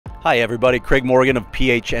Hi everybody, Craig Morgan of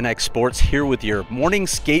PHNX Sports here with your morning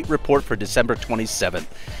skate report for December 27th.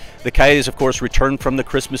 The Coyotes, of course, return from the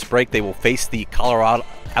Christmas break. They will face the Colorado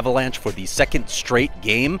Avalanche for the second straight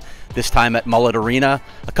game, this time at Mullet Arena.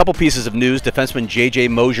 A couple pieces of news. Defenseman J.J.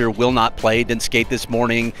 Moser will not play, didn't skate this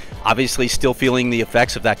morning. Obviously still feeling the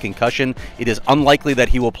effects of that concussion. It is unlikely that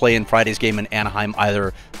he will play in Friday's game in Anaheim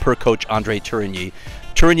either, per coach Andre Tourigny.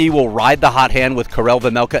 Tourigny will ride the hot hand with Karel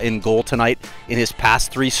Vejmelka in goal tonight. In his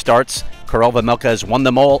past 3 starts, Karel Vejmelka has won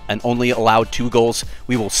them all and only allowed 2 goals.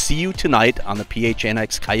 We will see you tonight on the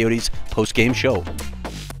PHNX Coyotes post-game show.